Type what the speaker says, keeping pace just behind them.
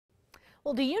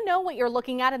Well, do you know what you're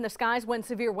looking at in the skies when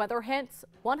severe weather hits?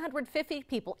 150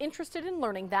 people interested in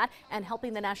learning that and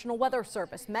helping the National Weather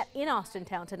Service met in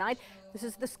Austintown tonight. This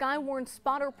is the Skywarn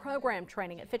Spotter Program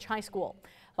training at Fitch High School.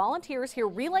 Volunteers here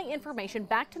relay information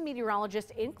back to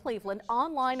meteorologists in Cleveland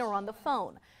online or on the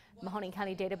phone. The Mahoning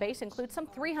County database includes some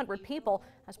 300 people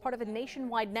as part of a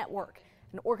nationwide network.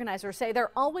 And organizers say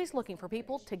they're always looking for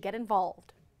people to get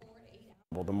involved.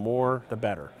 Well, the more, the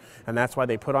better. And that's why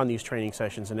they put on these training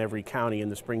sessions in every county in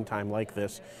the springtime like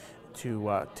this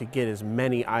to get as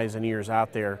many eyes and ears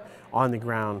out there on the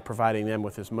ground, providing them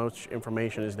with as much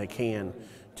information as they can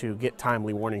to get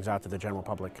timely warnings out to the general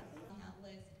public.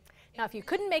 Now, if you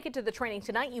couldn't make it to the training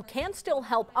tonight, you can still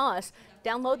help us.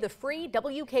 Download the free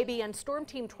WKBN Storm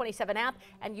Team 27 app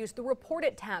and use the Report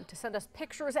It tab to send us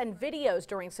pictures and videos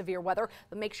during severe weather.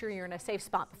 But make sure you're in a safe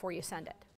spot before you send it.